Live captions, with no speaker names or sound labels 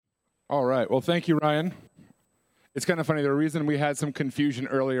All right. Well, thank you, Ryan. It's kind of funny. The reason we had some confusion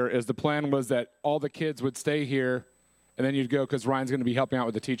earlier is the plan was that all the kids would stay here, and then you'd go because Ryan's going to be helping out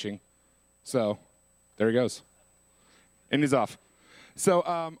with the teaching. So there he goes. And he's off.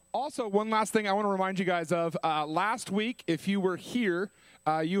 So also, one last thing I want to remind you guys of. Last week, if you were here,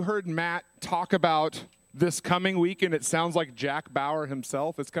 you heard Matt talk about this coming week, and it sounds like Jack Bauer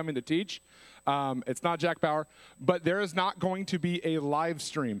himself is coming to teach. It's not Jack Bauer, but there is not going to be a live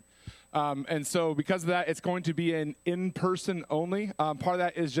stream. And so because of that, it's going to be an in-person only. Part of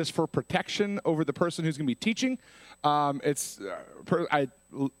that is just for protection over the person who's going to be teaching. I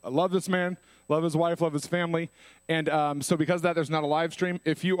love this man, love his wife, love his family. And so because of that, there's not a live stream.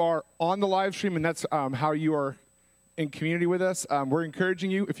 If you are on the live stream and that's how you are in community with us, we're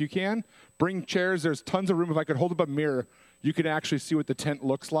encouraging you, if you can, bring chairs. There's tons of room. If I could hold up a mirror, you can actually see what the tent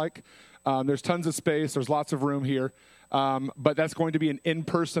looks like. There's tons of space. There's lots of room here. But that's going to be an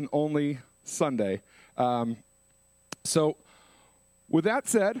in-person only Sunday. So with that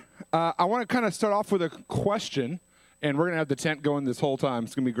said, I want to kind of start off with a question, and we're going to have the tent going this whole time.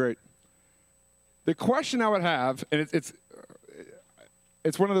 It's going to be great. The question I would have, and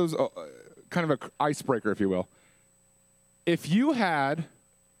it's one of those kind of an icebreaker, if you will. If you had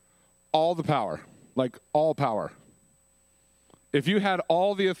all the power, like all power, if you had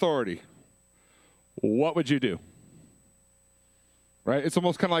all the authority, what would you do? Right? It's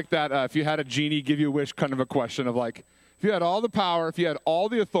almost kind of like that, if you had a genie give you a wish kind of a question of like, if you had all the power, if you had all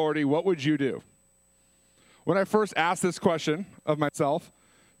the authority, what would you do? When I first asked this question of myself,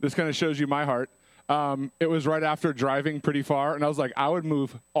 this kind of shows you my heart, it was right after driving pretty far, and I was like, I would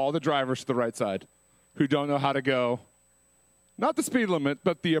move all the drivers to the right side who don't know how to go, not the speed limit,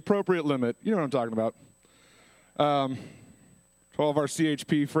 but the appropriate limit. You know what I'm talking about. 12 of our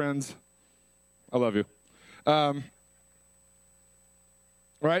CHP friends, I love you.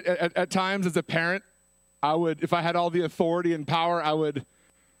 Right? At times as a parent, I would, if I had all the authority and power, I would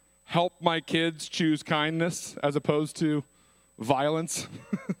help my kids choose kindness as opposed to violence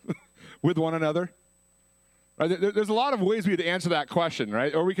with one another. Right? There's a lot of ways we could answer that question,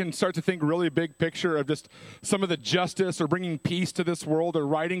 right? Or we can start to think really big picture of just some of the justice or bringing peace to this world or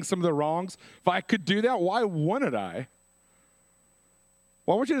righting some of the wrongs. If I could do that, why wouldn't I?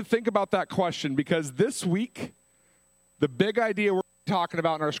 Well, I want you to think about that question because this week, the big idea we're talking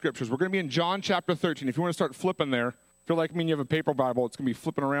about in our scriptures, we're going to be in John chapter 13. If you want to start flipping there, if you're like me and you have a paper Bible, it's going to be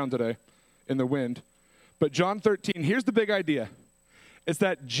flipping around today in the wind. But John 13, here's the big idea. It's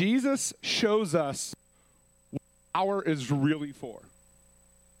that Jesus shows us what power is really for.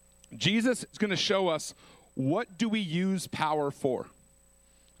 Jesus is going to show us what do we use power for.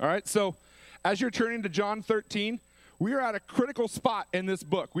 All right, so as you're turning to John 13, we are at a critical spot in this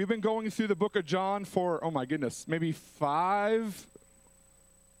book. We've been going through the book of John for, oh my goodness, maybe five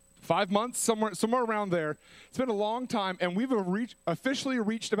months, somewhere around there. It's been a long time, and we've officially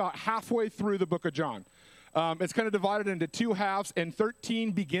reached about halfway through the book of John. It's kind of divided into two halves, and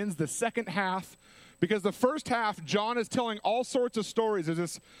 13 begins the second half, because the first half, John is telling all sorts of stories. There's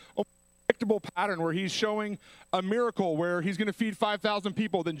this predictable pattern where he's showing a miracle where he's going to feed 5,000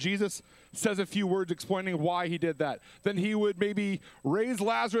 people. Then Jesus says a few words explaining why he did that. Then he would maybe raise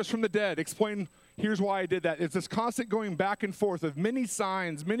Lazarus from the dead, explain here's why I did that. It's this constant going back and forth of many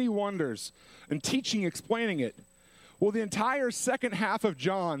signs, many wonders, and teaching, explaining it. Well, the entire second half of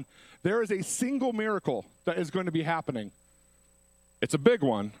John, there is a single miracle that is going to be happening. It's a big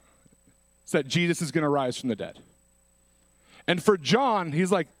one. It's that Jesus is going to rise from the dead. And for John,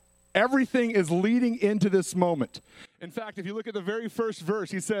 he's like, everything is leading into this moment. In fact, if you look at the very first verse,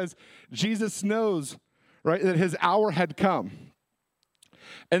 he says, Jesus knows, right, that his hour had come.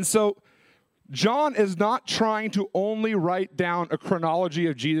 And so John is not trying to only write down a chronology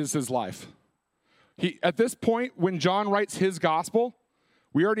of Jesus' life. At this point, when John writes his gospel,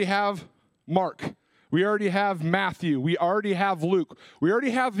 we already have Mark. We already have Matthew. We already have Luke. We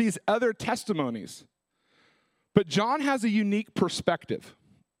already have these other testimonies. But John has a unique perspective.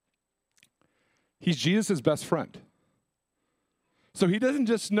 He's Jesus' best friend. So he doesn't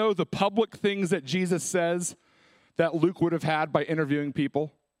just know the public things that Jesus says that Luke would have had by interviewing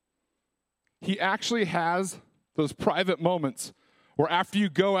people. He actually has those private moments where after you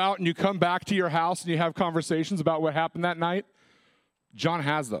go out and you come back to your house and you have conversations about what happened that night, John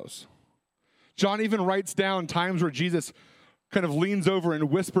has those. John even writes down times where Jesus kind of leans over and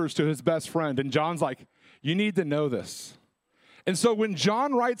whispers to his best friend, and John's like, you need to know this. And so when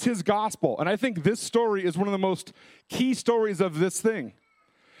John writes his gospel, and I think this story is one of the most key stories of this thing,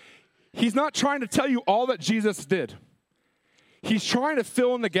 he's not trying to tell you all that Jesus did. He's trying to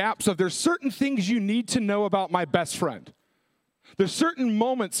fill in the gaps of there's certain things you need to know about my best friend. There's certain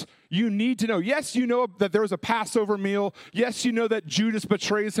moments you need to know. Yes, you know that there was a Passover meal. Yes, you know that Judas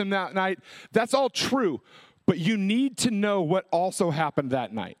betrays him that night. That's all true. But you need to know what also happened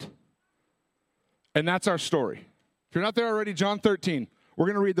that night. And that's our story. If you're not there already, John 13. We're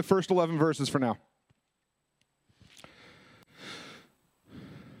going to read the first 11 verses for now.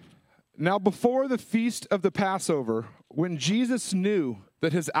 Now, before the feast of the Passover, when Jesus knew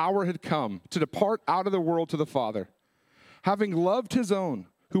that his hour had come to depart out of the world to the Father, having loved his own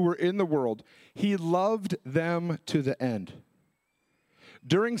who were in the world, he loved them to the end.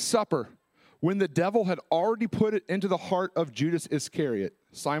 During supper, when the devil had already put it into the heart of Judas Iscariot,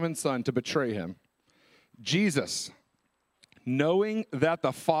 Simon's son, to betray him, Jesus, knowing that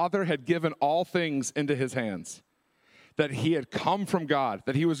the Father had given all things into his hands, that he had come from God,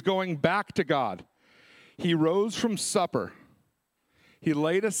 that he was going back to God, he rose from supper. He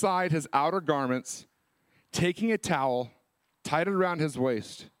laid aside his outer garments, taking a towel, tied it around his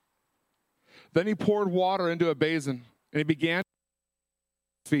waist. Then he poured water into a basin, and he began to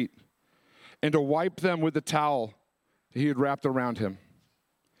wash his feet and to wipe them with the towel that he had wrapped around him.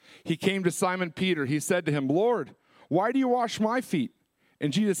 He came to Simon Peter. He said to him, "Lord, why do you wash my feet?"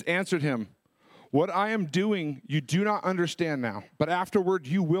 And Jesus answered him, "What I am doing you do not understand now, but afterward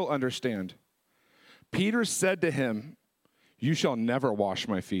you will understand." Peter said to him, "You shall never wash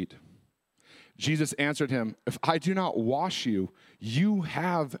my feet." Jesus answered him, "If I do not wash you, you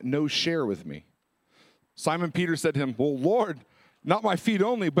have no share with me." Simon Peter said to him, "Well, Lord, not my feet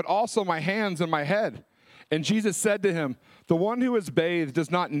only, but also my hands and my head." And Jesus said to him, "The one who is bathed does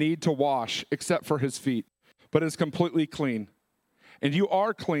not need to wash except for his feet, but is completely clean. And you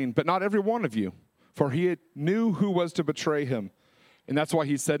are clean, but not every one of you." For he knew who was to betray him. And that's why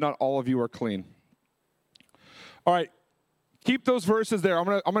he said, "Not all of you are clean." All right, keep those verses there. I'm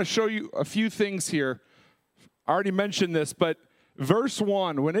gonna show you a few things here. I already mentioned this, but verse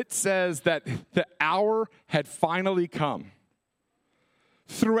 1, when it says that the hour had finally come,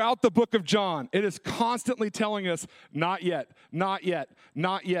 throughout the book of John, it is constantly telling us, not yet, not yet,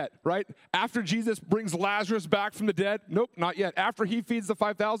 not yet, right? After Jesus brings Lazarus back from the dead, nope, not yet. After he feeds the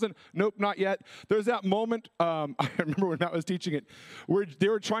 5,000, nope, not yet. There's that moment, I remember when I was teaching it, where they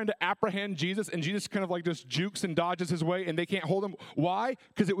were trying to apprehend Jesus, and Jesus kind of like just jukes and dodges his way, and they can't hold him. Why?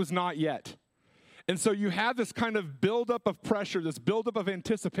 Because it was not yet. And so you have this kind of buildup of pressure, this buildup of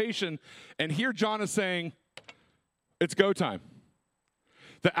anticipation, and here John is saying, it's go time.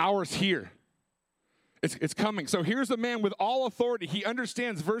 The hour's here. It's coming. So here's a man with all authority. He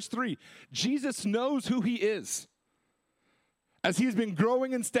understands, verse 3, Jesus knows who he is. As he's been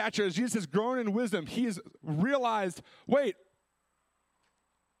growing in stature, as Jesus has grown in wisdom, he has realized, wait,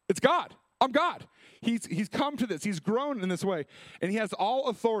 it's God. I'm God. He's come to this. He's grown in this way. And he has all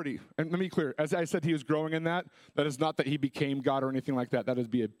authority. And let me be clear, as I said he was growing in that is not that he became God or anything like that. That would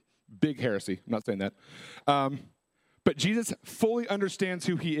be a big heresy. I'm not saying that. But Jesus fully understands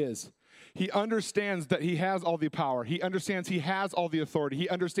who he is. He understands that he has all the power. He understands he has all the authority. He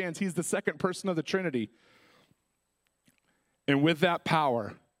understands he's the second person of the Trinity. And with that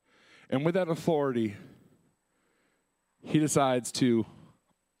power and with that authority, he decides to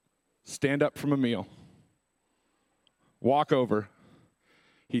stand up from a meal, walk over.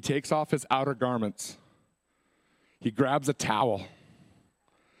 He takes off his outer garments. He grabs a towel.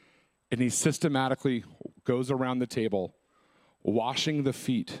 And he systematically goes around the table, washing the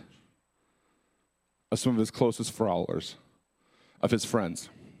feet of some of his closest followers, of his friends.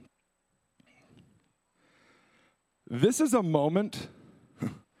 This is a moment.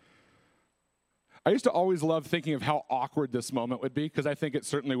 I used to always love thinking of how awkward this moment would be, because I think it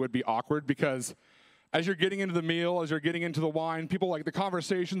certainly would be awkward, because as you're getting into the meal, as you're getting into the wine, people like the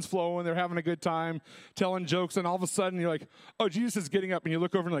conversation's flowing, they're having a good time, telling jokes, and all of a sudden you're like, oh, Jesus is getting up, and you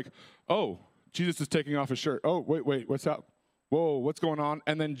look over and like, oh, Jesus is taking off his shirt. Oh, wait, what's up? Whoa, what's going on?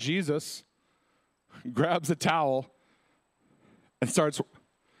 And then Jesus grabs a towel and starts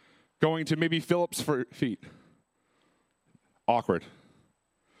going to maybe Philip's feet. Awkward.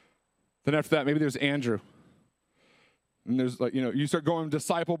 Then after that, maybe there's Andrew. And there's you start going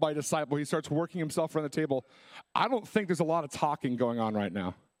disciple by disciple. He starts working himself around the table. I don't think there's a lot of talking going on right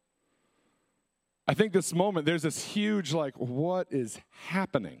now. I think this moment, there's this huge, what is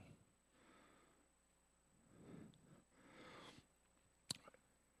happening?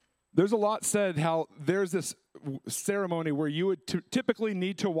 There's a lot said how there's this ceremony where you would typically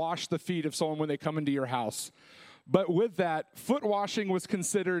need to wash the feet of someone when they come into your house. But with that, foot washing was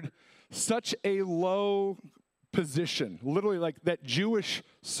considered such a low position, literally like that Jewish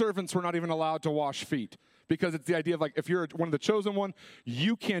servants were not even allowed to wash feet because it's the idea of like, if you're one of the chosen one,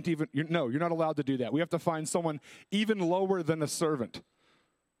 you can't even, you're not allowed to do that. We have to find someone even lower than a servant.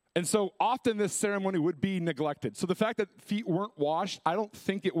 And so often this ceremony would be neglected. So the fact that feet weren't washed, I don't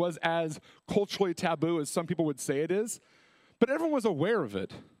think it was as culturally taboo as some people would say it is. But everyone was aware of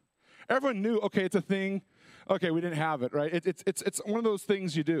it. Everyone knew, okay, it's a thing. Okay, we didn't have it, right? It's one of those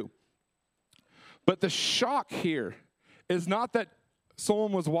things you do. But the shock here is not that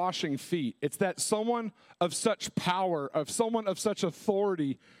someone was washing feet. It's that someone of such power, of someone of such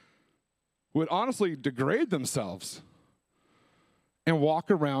authority would honestly degrade themselves and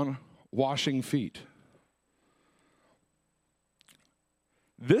walk around washing feet.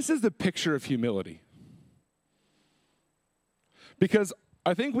 This is the picture of humility. Because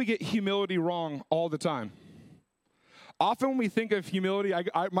I think we get humility wrong all the time. Often when we think of humility,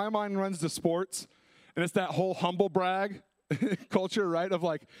 my mind runs to sports, and it's that whole humble brag culture, right? Of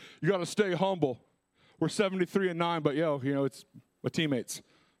like, you got to stay humble. We're 73-9, but it's my teammates.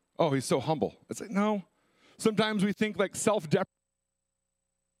 Oh, he's so humble. It's like, no. Sometimes we think like self-deprecating.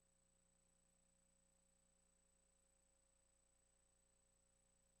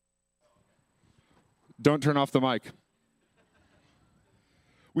 Don't turn off the mic.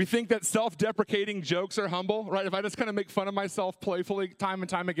 We think that self-deprecating jokes are humble, right? If I just kind of make fun of myself playfully time and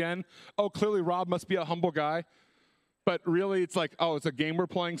time again, oh, clearly Rob must be a humble guy. But really, it's like, oh, it's a game we're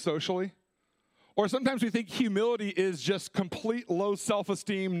playing socially. Or sometimes we think humility is just complete low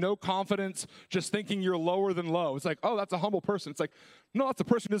self-esteem, no confidence, just thinking you're lower than low. It's like, oh, that's a humble person. It's like, no, that's a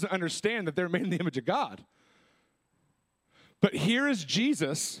person who doesn't understand that they're made in the image of God. But here is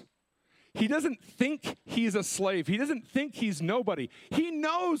Jesus. He doesn't think he's a slave. He doesn't think he's nobody. He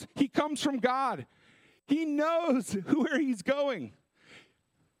knows he comes from God. He knows where he's going.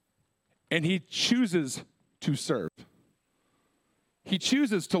 And he chooses to serve. He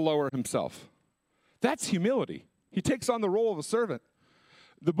chooses to lower himself. That's humility. He takes on the role of a servant.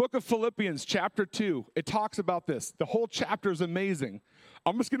 The book of Philippians, chapter 2, it talks about this. The whole chapter is amazing.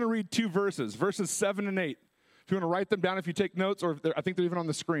 I'm just going to read 2 verses, verses 7 and 8. If you want to write them down, if you take notes, or I think they're even on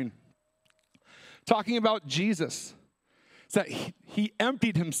the screen. Talking about Jesus, it's that he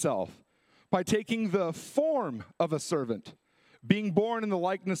emptied himself by taking the form of a servant, being born in the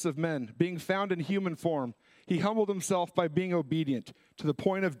likeness of men, being found in human form. He humbled himself by being obedient to the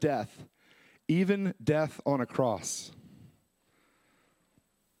point of death, even death on a cross.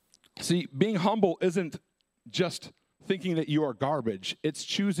 See, being humble isn't just thinking that you are garbage. It's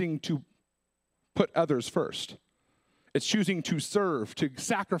choosing to put others first. It's choosing to serve, to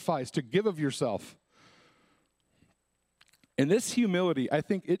sacrifice, to give of yourself. And this humility, I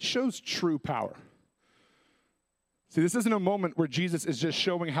think it shows true power. See, this isn't a moment where Jesus is just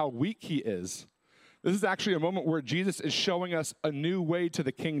showing how weak he is. This is actually a moment where Jesus is showing us a new way to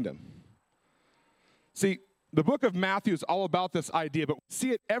the kingdom. See, the book of Matthew is all about this idea, but we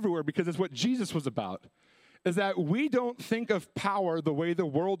see it everywhere because it's what Jesus was about, is that we don't think of power the way the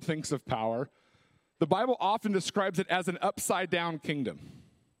world thinks of power. The Bible often describes it as an upside-down kingdom.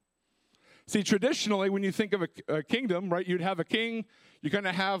 See, traditionally, when you think of a kingdom, right, you'd have a king. You kind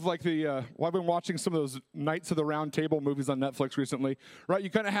of have like I've been watching some of those Knights of the Round Table movies on Netflix recently, right?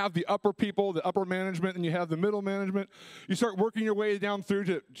 You kind of have the upper people, the upper management, and you have the middle management. You start working your way down through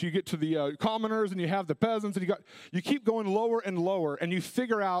to you get to the commoners, and you have the peasants, and you keep going lower and lower, and you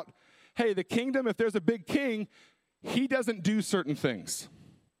figure out, hey, the kingdom, if there's a big king, he doesn't do certain things.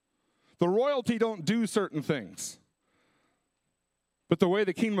 The royalty don't do certain things. But the way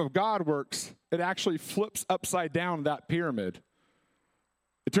the kingdom of God works, it actually flips upside down that pyramid.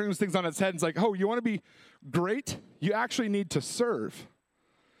 It turns things on its head and it's like, oh, you want to be great? You actually need to serve.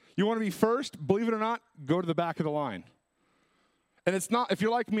 You want to be first? Believe it or not, go to the back of the line. And it's not, if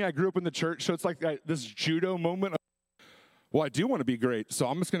you're like me, I grew up in the church, so it's like this judo moment of, well, I do want to be great, so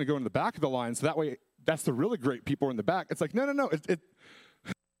I'm just going to go in the back of the line, so that way, that's the really great people in the back. It's like, no.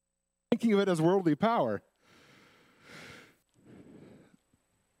 Thinking of it as worldly power.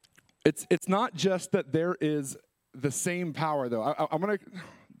 It's not just that there is the same power, though.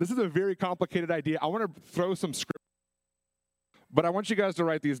 This is a very complicated idea. I want to throw some script, but I want you guys to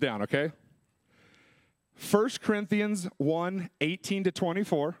write these down, okay? 1 Corinthians 1, 18 to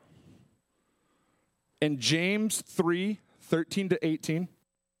 24, and James 3, 13 to 18.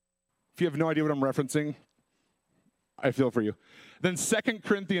 If you have no idea what I'm referencing, I feel for you. Then 2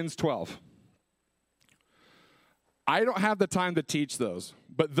 Corinthians 12. I don't have the time to teach those,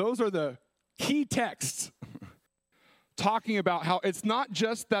 but those are the key texts talking about how it's not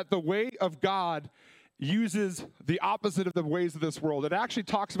just that the way of God uses the opposite of the ways of this world. It actually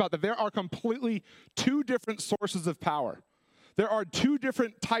talks about that there are completely 2 different sources of power. There are 2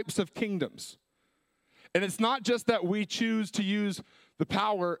 different types of kingdoms. And it's not just that we choose to use the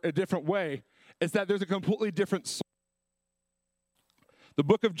power a different way. It's that there's a completely different source. The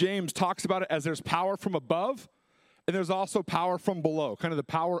book of James talks about it as there's power from above, and there's also power from below, kind of the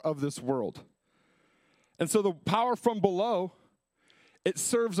power of this world. And so the power from below, it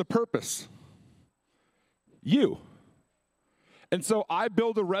serves a purpose. You. And so I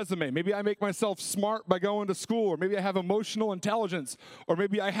build a resume. Maybe I make myself smart by going to school, or maybe I have emotional intelligence, or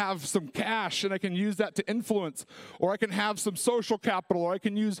maybe I have some cash and I can use that to influence, or I can have some social capital, or I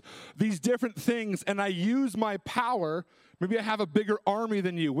can use these different things, and I use my power. Maybe I have a bigger army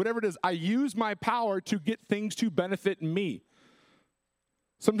than you. Whatever it is, I use my power to get things to benefit me.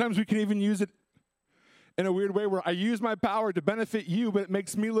 Sometimes we can even use it in a weird way where I use my power to benefit you, but it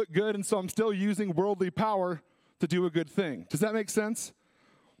makes me look good, and so I'm still using worldly power to do a good thing. Does that make sense?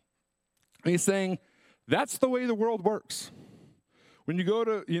 And he's saying that's the way the world works. When you go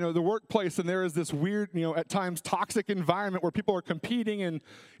to, the workplace and there is this weird, at times toxic environment where people are competing, and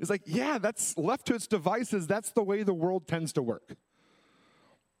it's like, yeah, that's left to its devices. That's the way the world tends to work.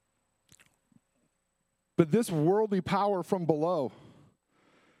 But this worldly power from below,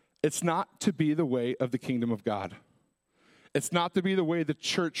 it's not to be the way of the kingdom of God. It's not to be the way the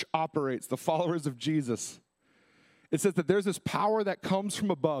church operates, the followers of Jesus. It says that there's this power that comes from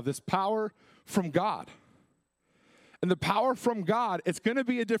above, this power from God. And the power from God, it's going to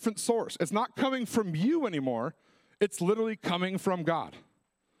be a different source. It's not coming from you anymore. It's literally coming from God.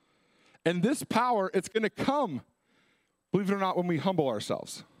 And this power, it's going to come, believe it or not, when we humble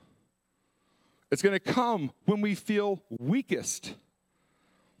ourselves. It's going to come when we feel weakest.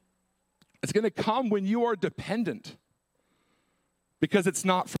 It's going to come when you are dependent, because it's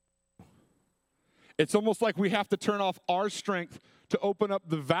not from you. It's almost like we have to turn off our strength to open up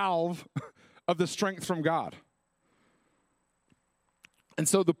the valve of the strength from God. And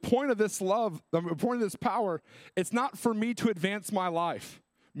so the point of this love, the point of this power, it's not for me to advance my life.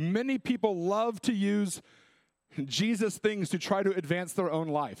 Many people love to use Jesus things to try to advance their own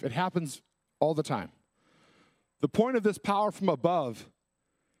life. It happens all the time. The point of this power from above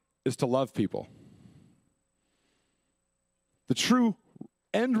is to love people. The true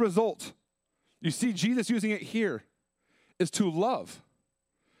end result, you see Jesus using it here, is to love.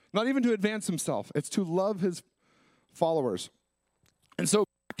 Not even to advance himself. It's to love his followers. And so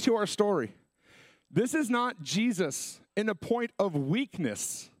back to our story. This is not Jesus in a point of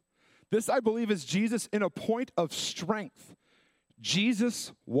weakness. This, I believe, is Jesus in a point of strength.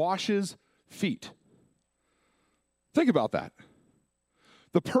 Jesus washes feet. Think about that.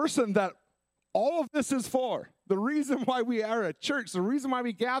 The person that all of this is for, the reason why we are a church, the reason why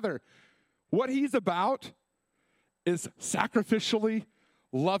we gather, what he's about is sacrificially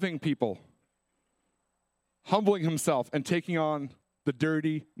loving people, humbling himself, and taking on the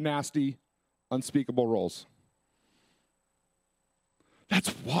dirty, nasty, unspeakable roles.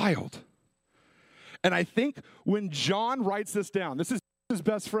 That's wild. And I think when John writes this down, this is his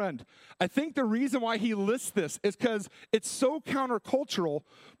best friend, I think the reason why he lists this is because it's so countercultural,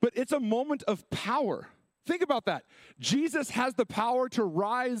 but it's a moment of power. Think about that. Jesus has the power to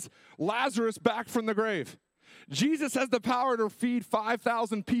rise Lazarus back from the grave. Jesus has the power to feed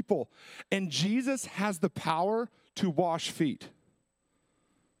 5,000 people. And Jesus has the power to wash feet.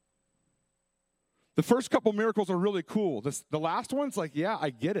 The first couple miracles are really cool. The last one's like, yeah, I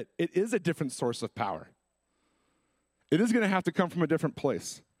get it. It is a different source of power. It is going to have to come from a different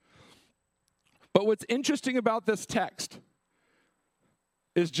place. But what's interesting about this text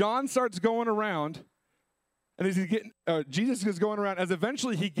is John starts going around, and as Jesus is going around, as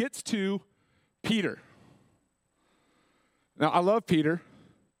eventually he gets to Peter. Now, I love Peter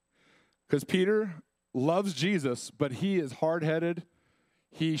because Peter loves Jesus, but he is hard-headed.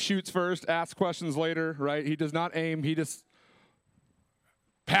 He shoots first, asks questions later, right? He does not aim. He just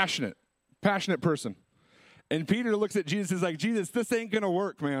passionate person. And Peter looks at Jesus and is like, Jesus, this ain't going to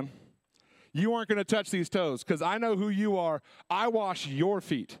work, man. You aren't going to touch these toes because I know who you are. I wash your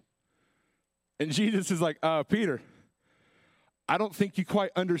feet. And Jesus is like, Peter, I don't think you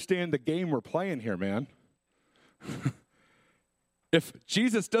quite understand the game we're playing here, man. If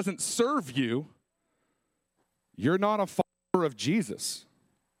Jesus doesn't serve you, you're not a follower of Jesus.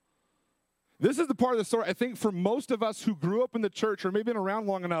 This is the part of the story, I think, for most of us who grew up in the church or maybe been around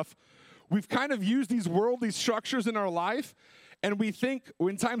long enough, we've kind of used these worldly structures in our life, and we think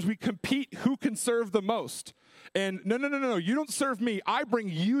when times we compete who can serve the most. And no, you don't serve me. I bring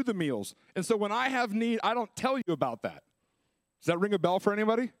you the meals. And so when I have need, I don't tell you about that. Does that ring a bell for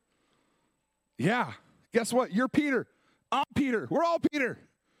anybody? Yeah. Guess what? You're Peter. I'm Peter. We're all Peter.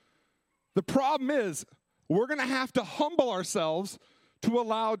 The problem is we're going to have to humble ourselves to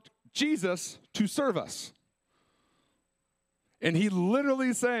allow Jesus to serve us. And he literally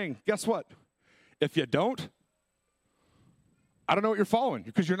is saying, guess what? If you don't, I don't know what you're following,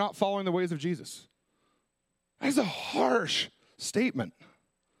 because you're not following the ways of Jesus. That is a harsh statement.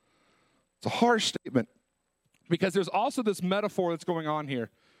 It's a harsh statement, because there's also this metaphor that's going on here.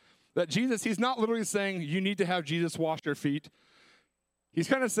 That Jesus, he's not literally saying you need to have Jesus wash your feet. He's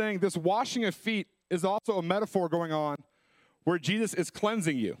kind of saying this washing of feet is also a metaphor going on where Jesus is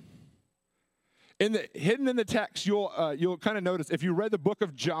cleansing you. Hidden in the text, you'll kind of notice, if you read the book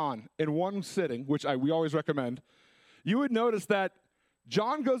of John in one sitting, which we always recommend, you would notice that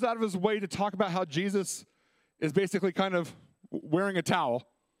John goes out of his way to talk about how Jesus is basically kind of wearing a towel.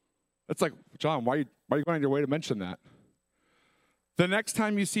 It's like, John, why are you going out of your way to mention that? The next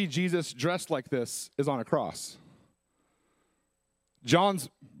time you see Jesus dressed like this is on a cross. John's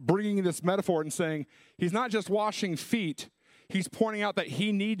bringing this metaphor and saying he's not just washing feet, he's pointing out that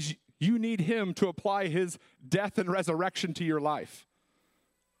you need him to apply his death and resurrection to your life.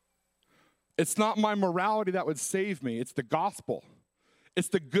 It's not my morality that would save me, it's the gospel. It's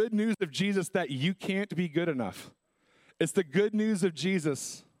the good news of Jesus that you can't be good enough. It's the good news of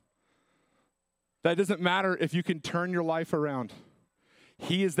Jesus that it doesn't matter if you can turn your life around.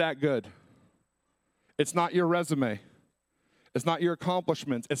 He is that good. It's not your resume. It's not your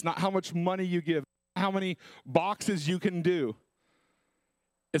accomplishments. It's not how much money you give, how many boxes you can do.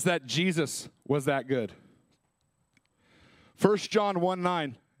 It's that Jesus was that good. 1 John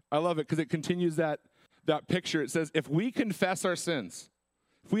 1:9, I love it because it continues that picture. It says, if we confess our sins,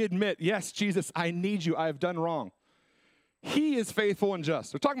 if we admit, yes, Jesus, I need you, I have done wrong, he is faithful and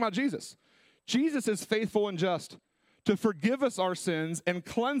just. We're talking about Jesus. Jesus is faithful and just to forgive us our sins and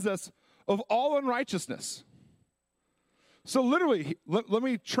cleanse us of all unrighteousness. So literally, let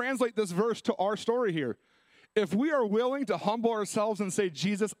me translate this verse to our story here. If we are willing to humble ourselves and say,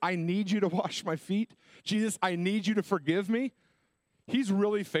 Jesus, I need you to wash my feet. Jesus, I need you to forgive me. He's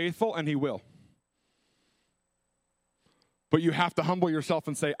really faithful and he will. But you have to humble yourself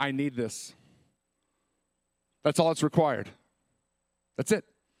and say, I need this. That's all that's required. That's it.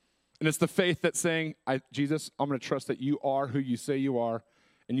 And it's the faith that's saying, Jesus, I'm going to trust that you are who you say you are,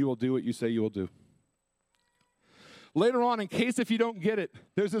 and you will do what you say you will do. Later on, in case if you don't get it,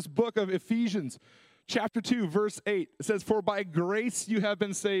 there's this book of Ephesians, chapter 2, verse 8. It says, for by grace you have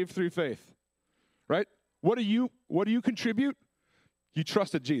been saved through faith. Right? What do you contribute? You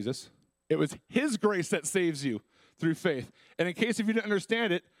trusted Jesus. It was his grace that saves you through faith. And in case if you didn't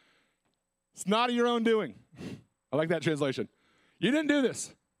understand it, it's not of your own doing. I like that translation. You didn't do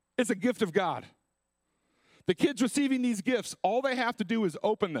this. It's a gift of God. The kids receiving these gifts, all they have to do is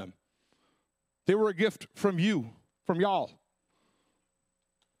open them. They were a gift from you, from y'all.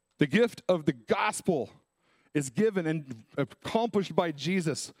 The gift of the gospel is given and accomplished by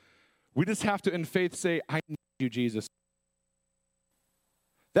Jesus. We just have to, in faith, say, I need you, Jesus.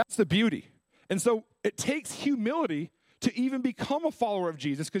 That's the beauty. And so it takes humility to even become a follower of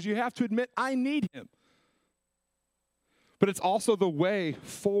Jesus, because you have to admit, I need him. But it's also the way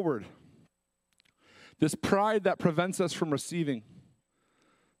forward. This pride that prevents us from receiving.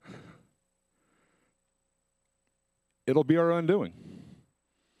 It'll be our undoing.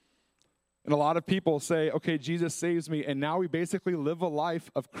 And a lot of people say, okay, Jesus saves me, and now we basically live a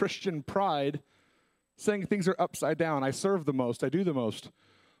life of Christian pride, saying things are upside down. I serve the most, I do the most,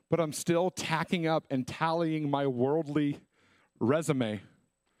 but I'm still tacking up and tallying my worldly resume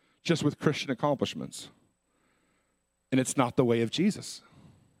just with Christian accomplishments. And it's not the way of Jesus.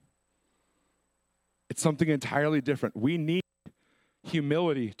 It's something entirely different. We need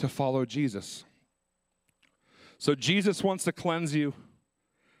humility to follow Jesus. So Jesus wants to cleanse you,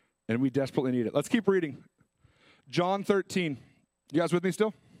 and we desperately need it. Let's keep reading. John 13. You guys with me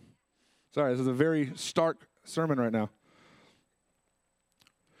still? Sorry, this is a very stark sermon right now.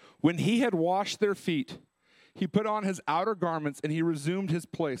 When he had washed their feet, he put on his outer garments and he resumed his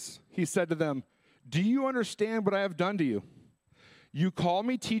place. He said to them, do you understand what I have done to you? You call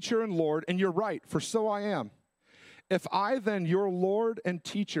me teacher and Lord, and you're right, for so I am. If I then, your Lord and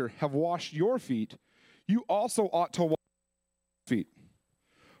teacher, have washed your feet, you also ought to wash your feet.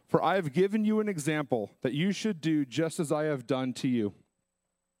 For I have given you an example that you should do just as I have done to you.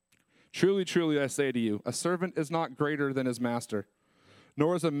 Truly, truly, I say to you, a servant is not greater than his master,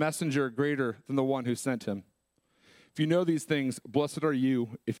 nor is a messenger greater than the one who sent him. If you know these things, blessed are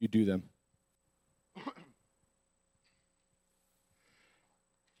you if you do them.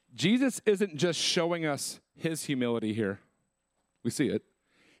 Jesus isn't just showing us his humility here. We see it.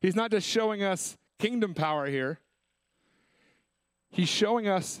 He's not just showing us kingdom power here. He's showing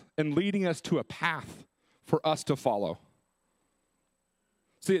us and leading us to a path for us to follow.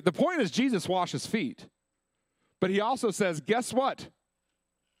 See, the point is Jesus washes feet. But he also says, guess what?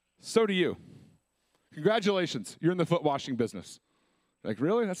 So do you. Congratulations, you're in the foot washing business. Like,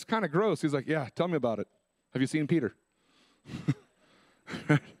 really? That's kind of gross. He's like, yeah, tell me about it. Have you seen Peter?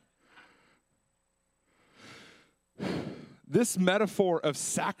 This metaphor of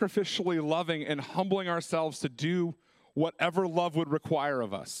sacrificially loving and humbling ourselves to do whatever love would require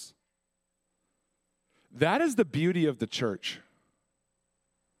of us. That is the beauty of the church.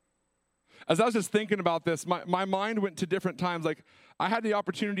 As I was just thinking about this, my mind went to different times. Like, I had the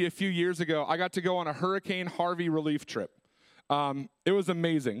opportunity a few years ago. I got to go on a Hurricane Harvey relief trip. It was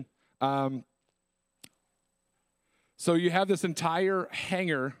amazing. So you have this entire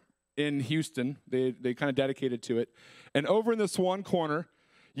hangar in Houston. They kind of dedicated to it. And over in this one corner,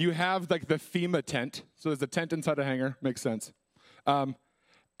 you have like the FEMA tent. So there's a tent inside a hangar. Makes sense. And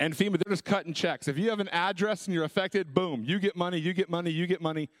FEMA, they're just cutting checks. If you have an address and you're affected, boom, you get money, you get money, you get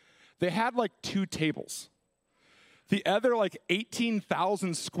money. They had like 2 tables. The other like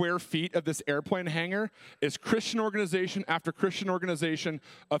 18,000 square feet of this airplane hangar is Christian organization after Christian organization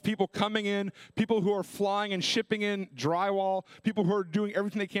of people coming in, people who are flying and shipping in drywall, people who are doing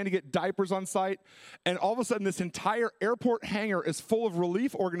everything they can to get diapers on site. And all of a sudden, this entire airport hangar is full of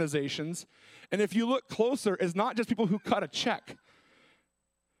relief organizations. And if you look closer, it's not just people who cut a check.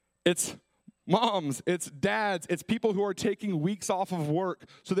 It's moms, it's dads, it's people who are taking weeks off of work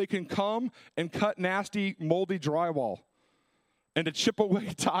so they can come and cut nasty, moldy drywall and to chip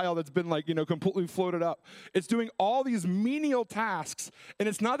away tile that's been completely floated up. It's doing all these menial tasks, and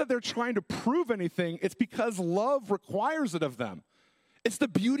it's not that they're trying to prove anything, it's because love requires it of them. It's the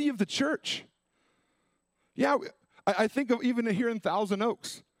beauty of the church. Yeah, I think of even here in Thousand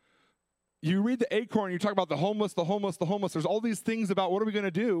Oaks. You read the Acorn, you talk about the homeless, the homeless, the homeless. There's all these things about what are we going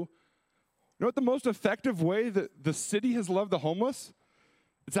to do. You know what the most effective way that the city has loved the homeless?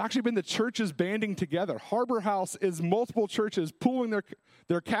 It's actually been the churches banding together. Harbor House is multiple churches pooling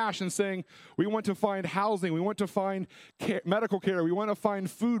their cash and saying, we want to find housing, we want to find medical care, we want to find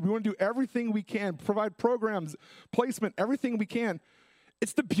food, we want to do everything we can, provide programs, placement, everything we can.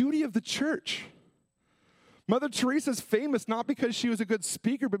 It's the beauty of the church. Mother Teresa's famous not because she was a good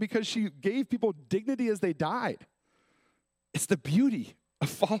speaker, but because she gave people dignity as they died. It's the beauty of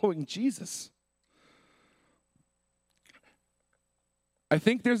following Jesus. I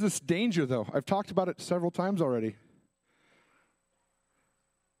think there's this danger, though. I've talked about it several times already.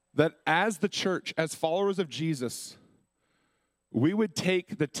 That as the church, as followers of Jesus, we would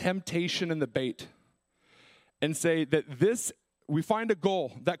take the temptation and the bait and say that we find a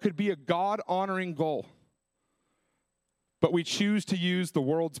goal that could be a God-honoring goal, but we choose to use the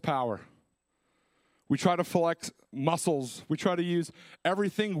world's power. We try to flex muscles. We try to use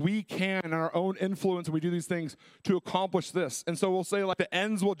everything we can in our own influence, and we do these things to accomplish this. And so we'll say, like, the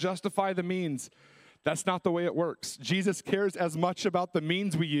ends will justify the means. That's not the way it works. Jesus cares as much about the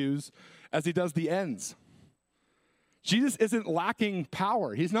means we use as he does the ends. Jesus isn't lacking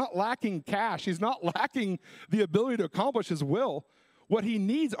power. He's not lacking cash. He's not lacking the ability to accomplish his will. What he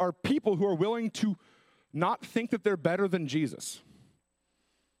needs are people who are willing to not think that they're better than Jesus.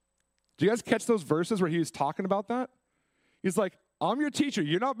 Do you guys catch those verses where he was talking about that? He's like, I'm your teacher.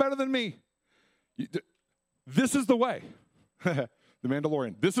 You're not better than me. This is the way. The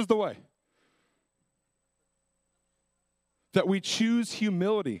Mandalorian. This is the way. That we choose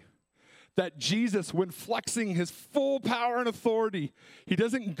humility. That Jesus, when flexing his full power and authority, he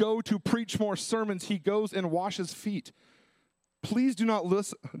doesn't go to preach more sermons. He goes and washes feet. Please do not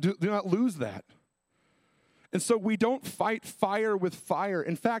lose that. And so we don't fight fire with fire.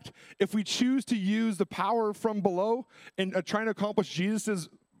 In fact, if we choose to use the power from below and trying to accomplish Jesus'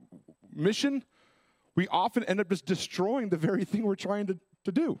 mission, we often end up just destroying the very thing we're trying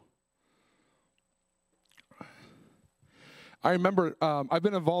to do. I remember I've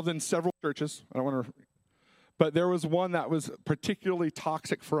been involved in several churches. But there was one that was particularly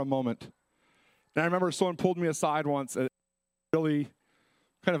toxic for a moment. And I remember someone pulled me aside once at a really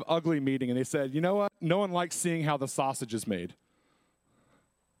kind of ugly meeting, and they said, you know what? No one likes seeing how the sausage is made.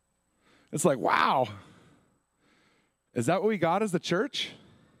 It's like, wow. Is that what we got as the church?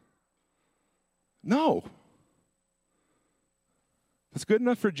 No. It's good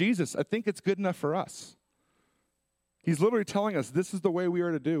enough for Jesus. I think it's good enough for us. He's literally telling us this is the way we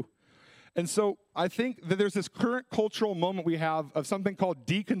are to do. And so I think that there's this current cultural moment we have of something called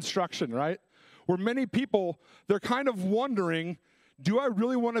deconstruction, right? Where many people, they're kind of wondering, do I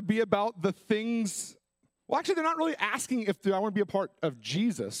really want to be about the things? Well, actually, they're not really asking if I want to be a part of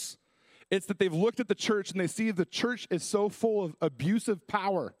Jesus. It's that they've looked at the church and they see the church is so full of abusive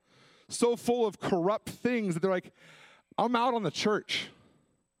power, so full of corrupt things that they're like, I'm out on the church.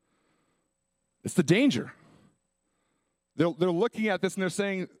 It's the danger. They're looking at this and they're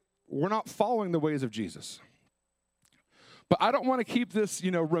saying, we're not following the ways of Jesus. But I don't want to keep this,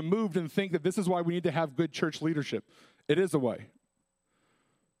 removed and think that this is why we need to have good church leadership. It is a way.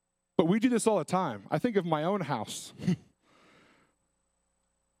 But we do this all the time. I think of my own house.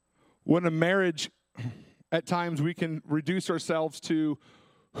 When a marriage, at times we can reduce ourselves to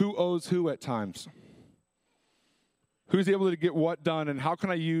who owes who at times. Who's able to get what done, and how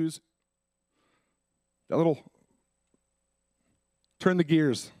can I use that little turn the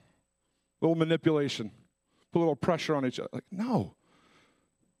gears, little manipulation, put a little pressure on each other. Like, no,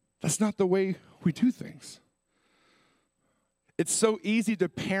 that's not the way we do things. It's so easy to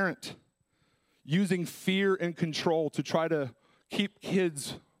parent using fear and control to try to keep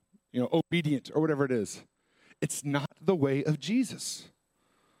kids, obedient or whatever it is. It's not the way of Jesus.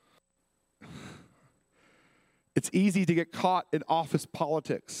 It's easy to get caught in office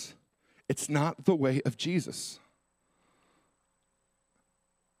politics. It's not the way of Jesus.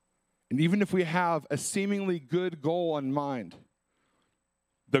 And even if we have a seemingly good goal in mind,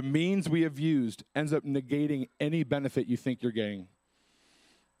 the means we have used ends up negating any benefit you think you're getting.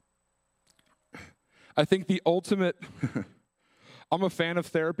 I think the ultimate, I'm a fan of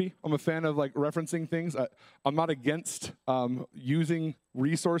therapy. I'm a fan of referencing things. I'm not against using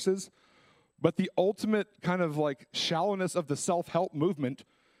resources, but the ultimate kind of shallowness of the self-help movement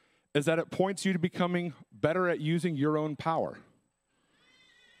is that it points you to becoming better at using your own power.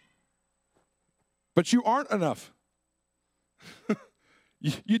 But you aren't enough.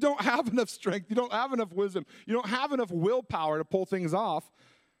 You don't have enough strength. You don't have enough wisdom. You don't have enough willpower to pull things off.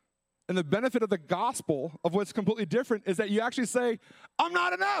 And the benefit of the gospel of what's completely different is that you actually say, I'm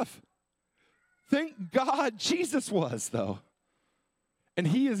not enough. Thank God Jesus was, though. And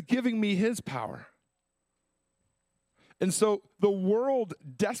he is giving me his power. And so the world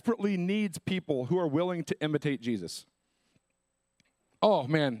desperately needs people who are willing to imitate Jesus. Oh,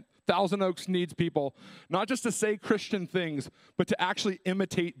 man. Thousand Oaks needs people, not just to say Christian things, but to actually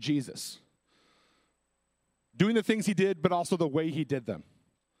imitate Jesus. Doing the things he did, but also the way he did them.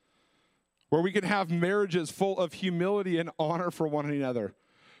 Where we can have marriages full of humility and honor for one another.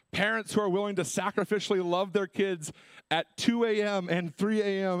 Parents who are willing to sacrificially love their kids at 2 a.m. and 3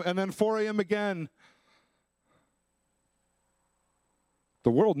 a.m. and then 4 a.m. again.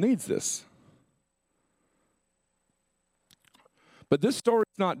 The world needs this. But this story's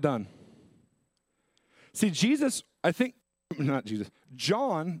not done. See, John,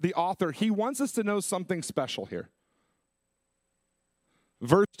 the author, he wants us to know something special here.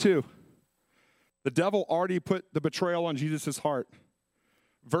 Verse 2, the devil already put the betrayal on Jesus' heart.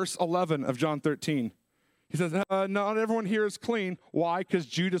 Verse 11 of John 13, he says, not everyone here is clean. Why? Because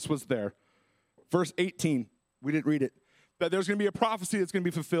Judas was there. Verse 18, we didn't read it, that there's going to be a prophecy that's going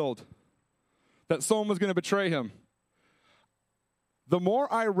to be fulfilled, that someone was going to betray him. The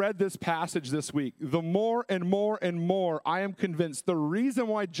more I read this passage this week, the more and more and more I am convinced the reason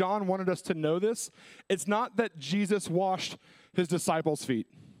why John wanted us to know this, it's not that Jesus washed his disciples' feet.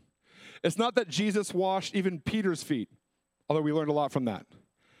 It's not that Jesus washed even Peter's feet, although we learned a lot from that.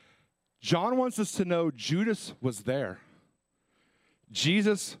 John wants us to know Judas was there.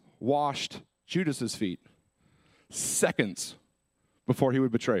 Jesus washed Judas's feet seconds before he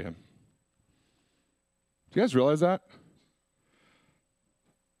would betray him. Do you guys realize that?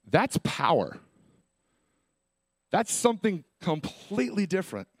 That's power. That's something completely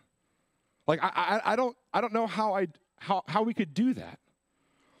different. I don't know how we could do that.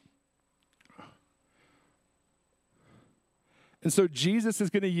 And so Jesus is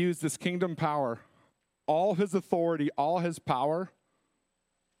going to use this kingdom power, all his authority, all his power,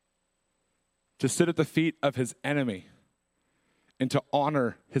 to sit at the feet of his enemy and to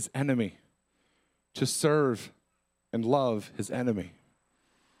honor his enemy, to serve and love his enemy.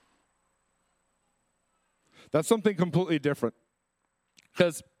 That's something completely different.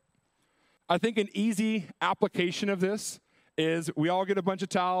 Because I think an easy application of this is we all get a bunch of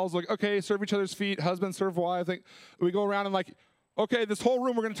towels, okay, serve each other's feet, husband serve wife. I think we go around and okay, this whole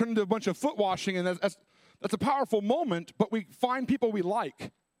room we're going to turn into a bunch of foot washing, and that's a powerful moment, but we find people we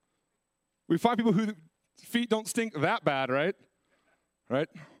like. We find people whose feet don't stink that bad, right? Right?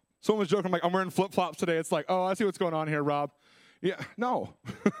 Someone was joking, I'm wearing flip-flops today. It's oh, I see what's going on here, Rob. Yeah, no.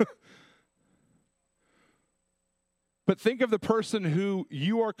 But think of the person who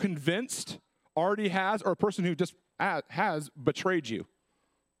you are convinced already has, or a person who just has betrayed you.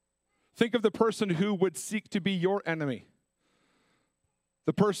 Think of the person who would seek to be your enemy.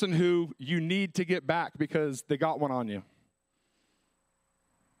 The person who you need to get back because they got one on you.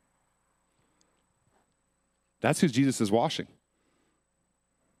 That's who Jesus is washing.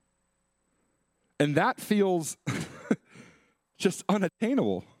 And that feels just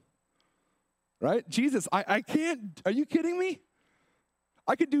unattainable, right? Jesus, I can't, are you kidding me?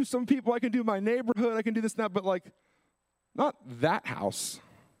 I could do some people, I can do my neighborhood, I can do this and that, but like, not that house.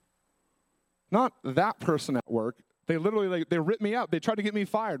 Not that person at work. They literally, they rip me out. They try to get me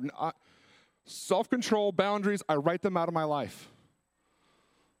fired. And self-control, boundaries, I write them out of my life.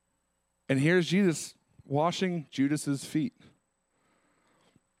 And here's Jesus washing Judas's feet.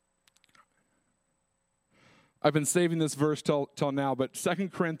 I've been saving this verse till now, but 2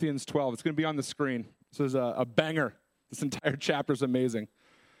 Corinthians 12, it's going to be on the screen. This is a banger. This entire chapter is amazing.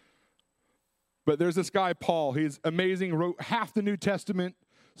 But there's this guy, Paul. He's amazing, wrote half the New Testament.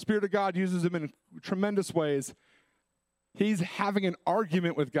 Spirit of God uses him in tremendous ways. He's having an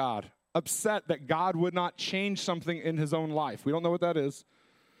argument with God, upset that God would not change something in his own life. We don't know what that is,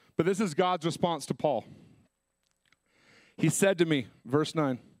 but this is God's response to Paul. He said to me, verse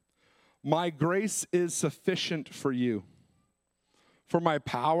 9, "My grace is sufficient for you, for my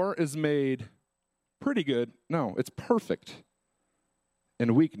power is made pretty good. No, it's perfect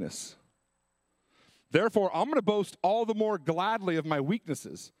in weakness. Therefore, I'm going to boast all the more gladly of my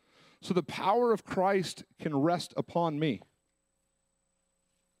weaknesses, so the power of Christ can rest upon me.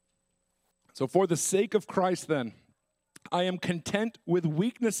 So for the sake of Christ, then, I am content with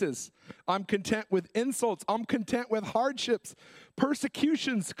weaknesses. I'm content with insults. I'm content with hardships,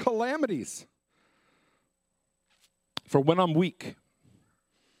 persecutions, calamities. For when I'm weak,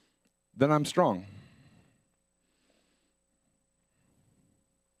 then I'm strong."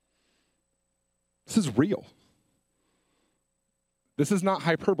 This is real. This is not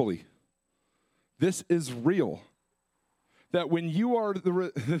hyperbole. This is real. That when you are the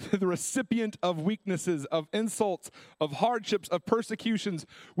recipient of weaknesses, of insults, of hardships, of persecutions,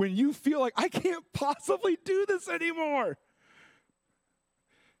 when you feel like, I can't possibly do this anymore,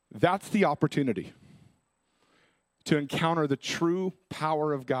 that's the opportunity to encounter the true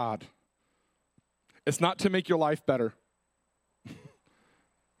power of God. It's not to make your life better.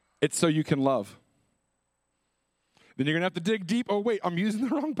 It's so you can love. Then you're going to have to dig deep. Oh, wait, I'm using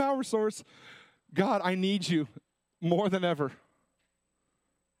the wrong power source. God, I need you more than ever.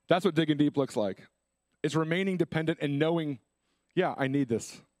 That's what digging deep looks like. It's remaining dependent and knowing, yeah, I need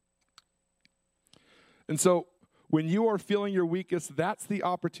this. And so when you are feeling your weakest, that's the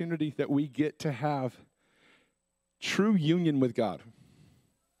opportunity that we get to have true union with God.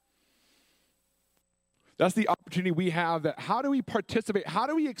 That's the opportunity we have. That how do we participate? How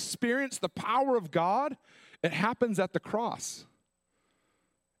do we experience the power of God? It happens at the cross.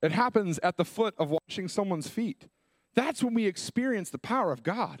 It happens at the foot of washing someone's feet. That's when we experience the power of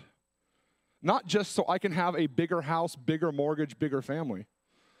God. Not just so I can have a bigger house, bigger mortgage, bigger family.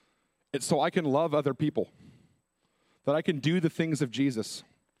 It's so I can love other people. That I can do the things of Jesus.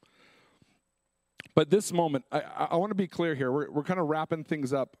 But this moment, I want to be clear here. We're kind of wrapping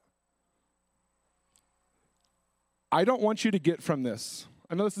things up. I don't want you to get from this.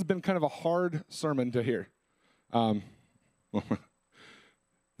 I know this has been kind of a hard sermon to hear.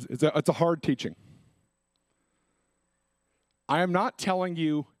 It's a hard teaching. I am not telling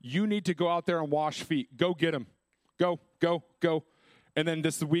you, you need to go out there and wash feet. Go get them. Go. And then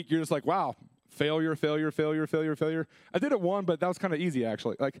this week, you're just like, wow, failure. I did it one, but that was kind of easy,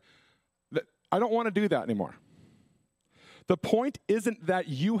 actually. I don't want to do that anymore. The point isn't that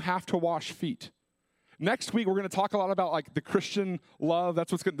you have to wash feet. Next week, we're going to talk a lot about the Christian love.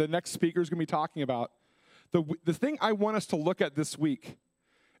 That's what the next speaker is going to be talking about. The thing I want us to look at this week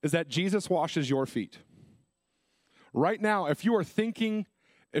is that Jesus washes your feet. Right now, if you are thinking,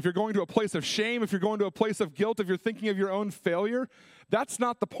 if you're going to a place of shame, if you're going to a place of guilt, if you're thinking of your own failure, that's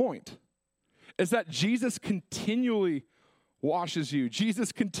not the point. It's that Jesus continually washes you.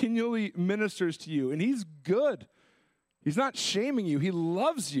 Jesus continually ministers to you, and he's good. He's not shaming you. He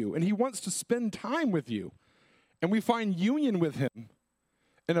loves you, and he wants to spend time with you. And we find union with him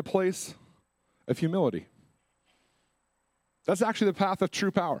in a place of humility. That's actually the path of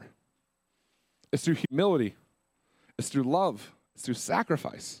true power. It's through humility. It's through love. It's through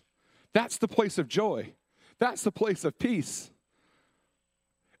sacrifice. That's the place of joy. That's the place of peace.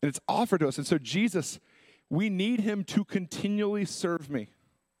 And it's offered to us. And so Jesus, we need him to continually serve me.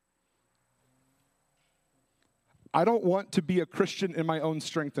 I don't want to be a Christian in my own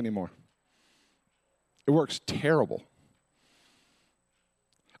strength anymore. It works terrible.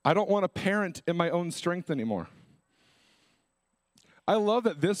 I don't want to parent in my own strength anymore. I love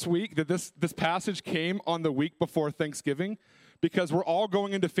that this week, that this passage came on the week before Thanksgiving, because we're all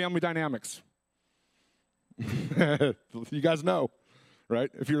going into family dynamics. You guys know, right?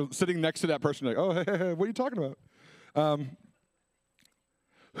 If you're sitting next to that person, you're like, oh, hey, what are you talking about?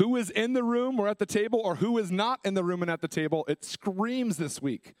 Who is in the room or at the table, or who is not in the room and at the table, it screams this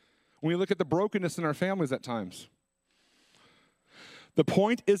week when we look at the brokenness in our families at times. The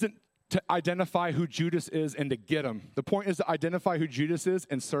point isn't to identify who Judas is and to get him. The point is to identify who Judas is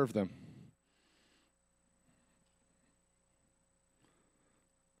and serve them.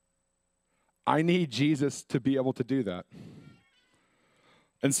 I need Jesus to be able to do that.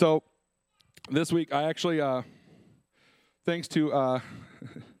 And so this week, I actually, thanks to,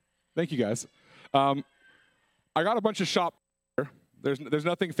 thank you guys. I got a bunch of shop here. There's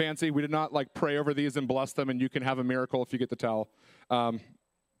nothing fancy. We did not pray over these and bless them, and you can have a miracle if you get the towel.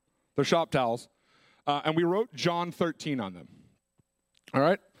 They're shop towels. And we wrote John 13 on them. All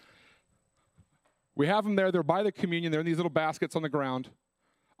right? We have them there. They're by the communion. They're in these little baskets on the ground.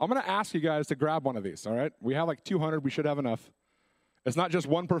 I'm going to ask you guys to grab one of these, all right? We have 200. We should have enough. It's not just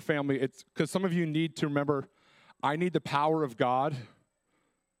one per family. It's because some of you need to remember, I need the power of God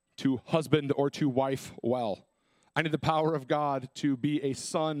to husband or to wife well. I need the power of God to be a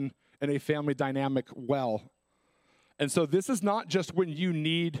son in a family dynamic well. And so this is not just when you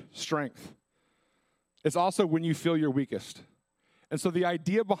need strength. It's also when you feel your weakest. And so the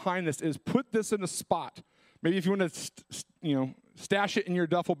idea behind this is put this in a spot. Maybe if you want to, stash it in your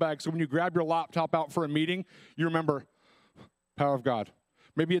duffel bag so when you grab your laptop out for a meeting, you remember power of God.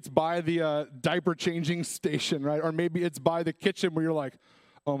 Maybe it's by the diaper changing station, right? Or maybe it's by the kitchen where you're like,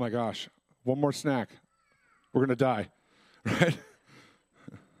 oh my gosh, one more snack. We're going to die, right?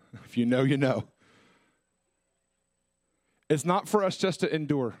 If you know, you know. It's not for us just to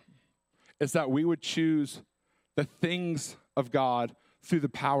endure. It's that we would choose the things of God through the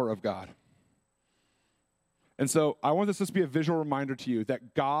power of God. And so I want this to be a visual reminder to you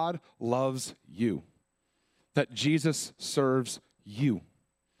that God loves you, that Jesus serves you.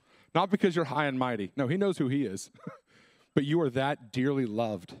 Not because you're high and mighty. No, he knows who he is. But you are that dearly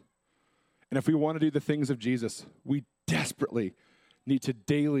loved. And if we want to do the things of Jesus, we desperately need to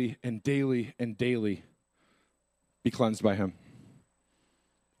daily and daily and daily be cleansed by him.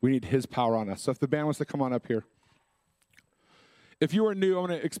 We need his power on us. So if the band wants to come on up here. If you are new, I'm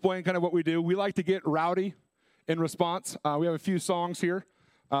going to explain kind of what we do. We like to get rowdy in response. We have a few songs here.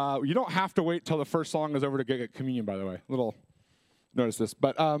 You don't have to wait till the first song is over to get communion, by the way. Notice this.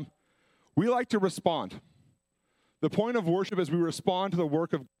 But we like to respond. The point of worship is we respond to the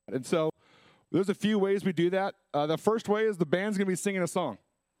work of God. And so there's a few ways we do that. The first way is the band's going to be singing a song.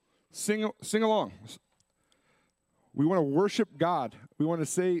 Sing along. We want to worship God. We want to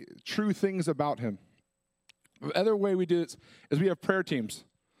say true things about him. The other way we do it is we have prayer teams.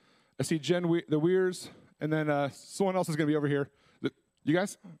 I see Jen, the Weirs, and then someone else is going to be over here. You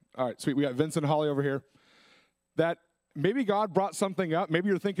guys? All right, sweet. We got Vincent and Holly over here. That maybe God brought something up. Maybe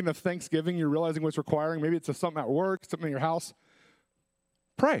you're thinking of Thanksgiving. You're realizing what's requiring. Maybe it's something at work, something in your house.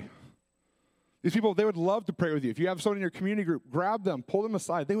 Pray. These people, they would love to pray with you. If you have someone in your community group, grab them, pull them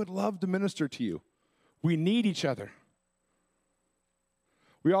aside. They would love to minister to you. We need each other.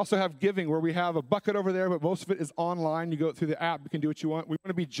 We also have giving where we have a bucket over there, but most of it is online. You go through the app. You can do what you want. We want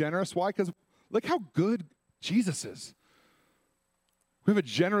to be generous. Why? Because look how good Jesus is. We have a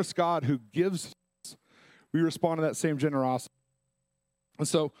generous God who gives. We respond to that same generosity. And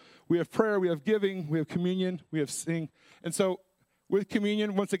so we have prayer, we have giving, we have communion, we have sing. And so with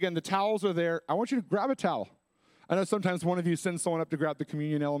communion, once again, the towels are there. I want you to grab a towel. I know sometimes one of you sends someone up to grab the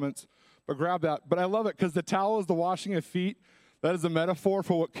communion elements, but grab that. But I love it because the towel is the washing of feet. That is a metaphor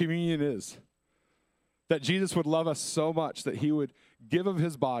for what communion is. That Jesus would love us so much that he would give of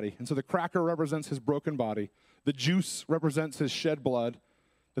his body. And so the cracker represents his broken body. The juice represents his shed blood.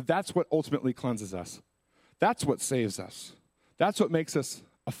 That's what ultimately cleanses us. That's what saves us. That's what makes us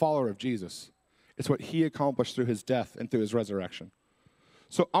a follower of Jesus. It's what he accomplished through his death and through his resurrection.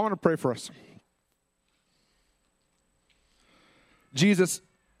 So I want to pray for us. Jesus,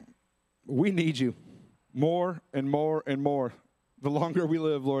 we need you more and more and more. The longer we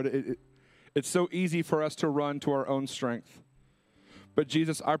live, Lord, it's so easy for us to run to our own strength. But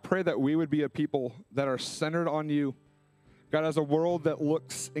Jesus, I pray that we would be a people that are centered on you. God, as a world that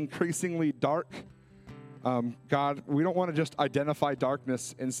looks increasingly dark, God, we don't want to just identify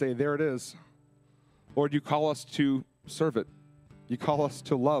darkness and say, there it is. Lord, you call us to serve it. You call us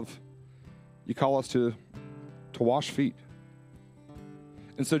to love. You call us to wash feet.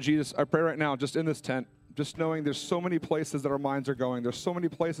 And so, Jesus, I pray right now, just in this tent, just knowing there's so many places that our minds are going. There's so many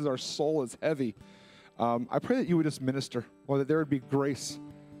places our soul is heavy. I pray that you would just minister, or that there would be grace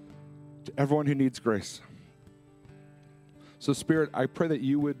to everyone who needs grace. So, Spirit, I pray that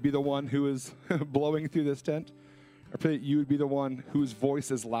you would be the one who is blowing through this tent. I pray that you would be the one whose voice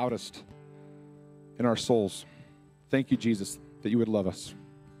is loudest in our souls. Thank you, Jesus, that you would love us.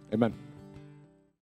 Amen.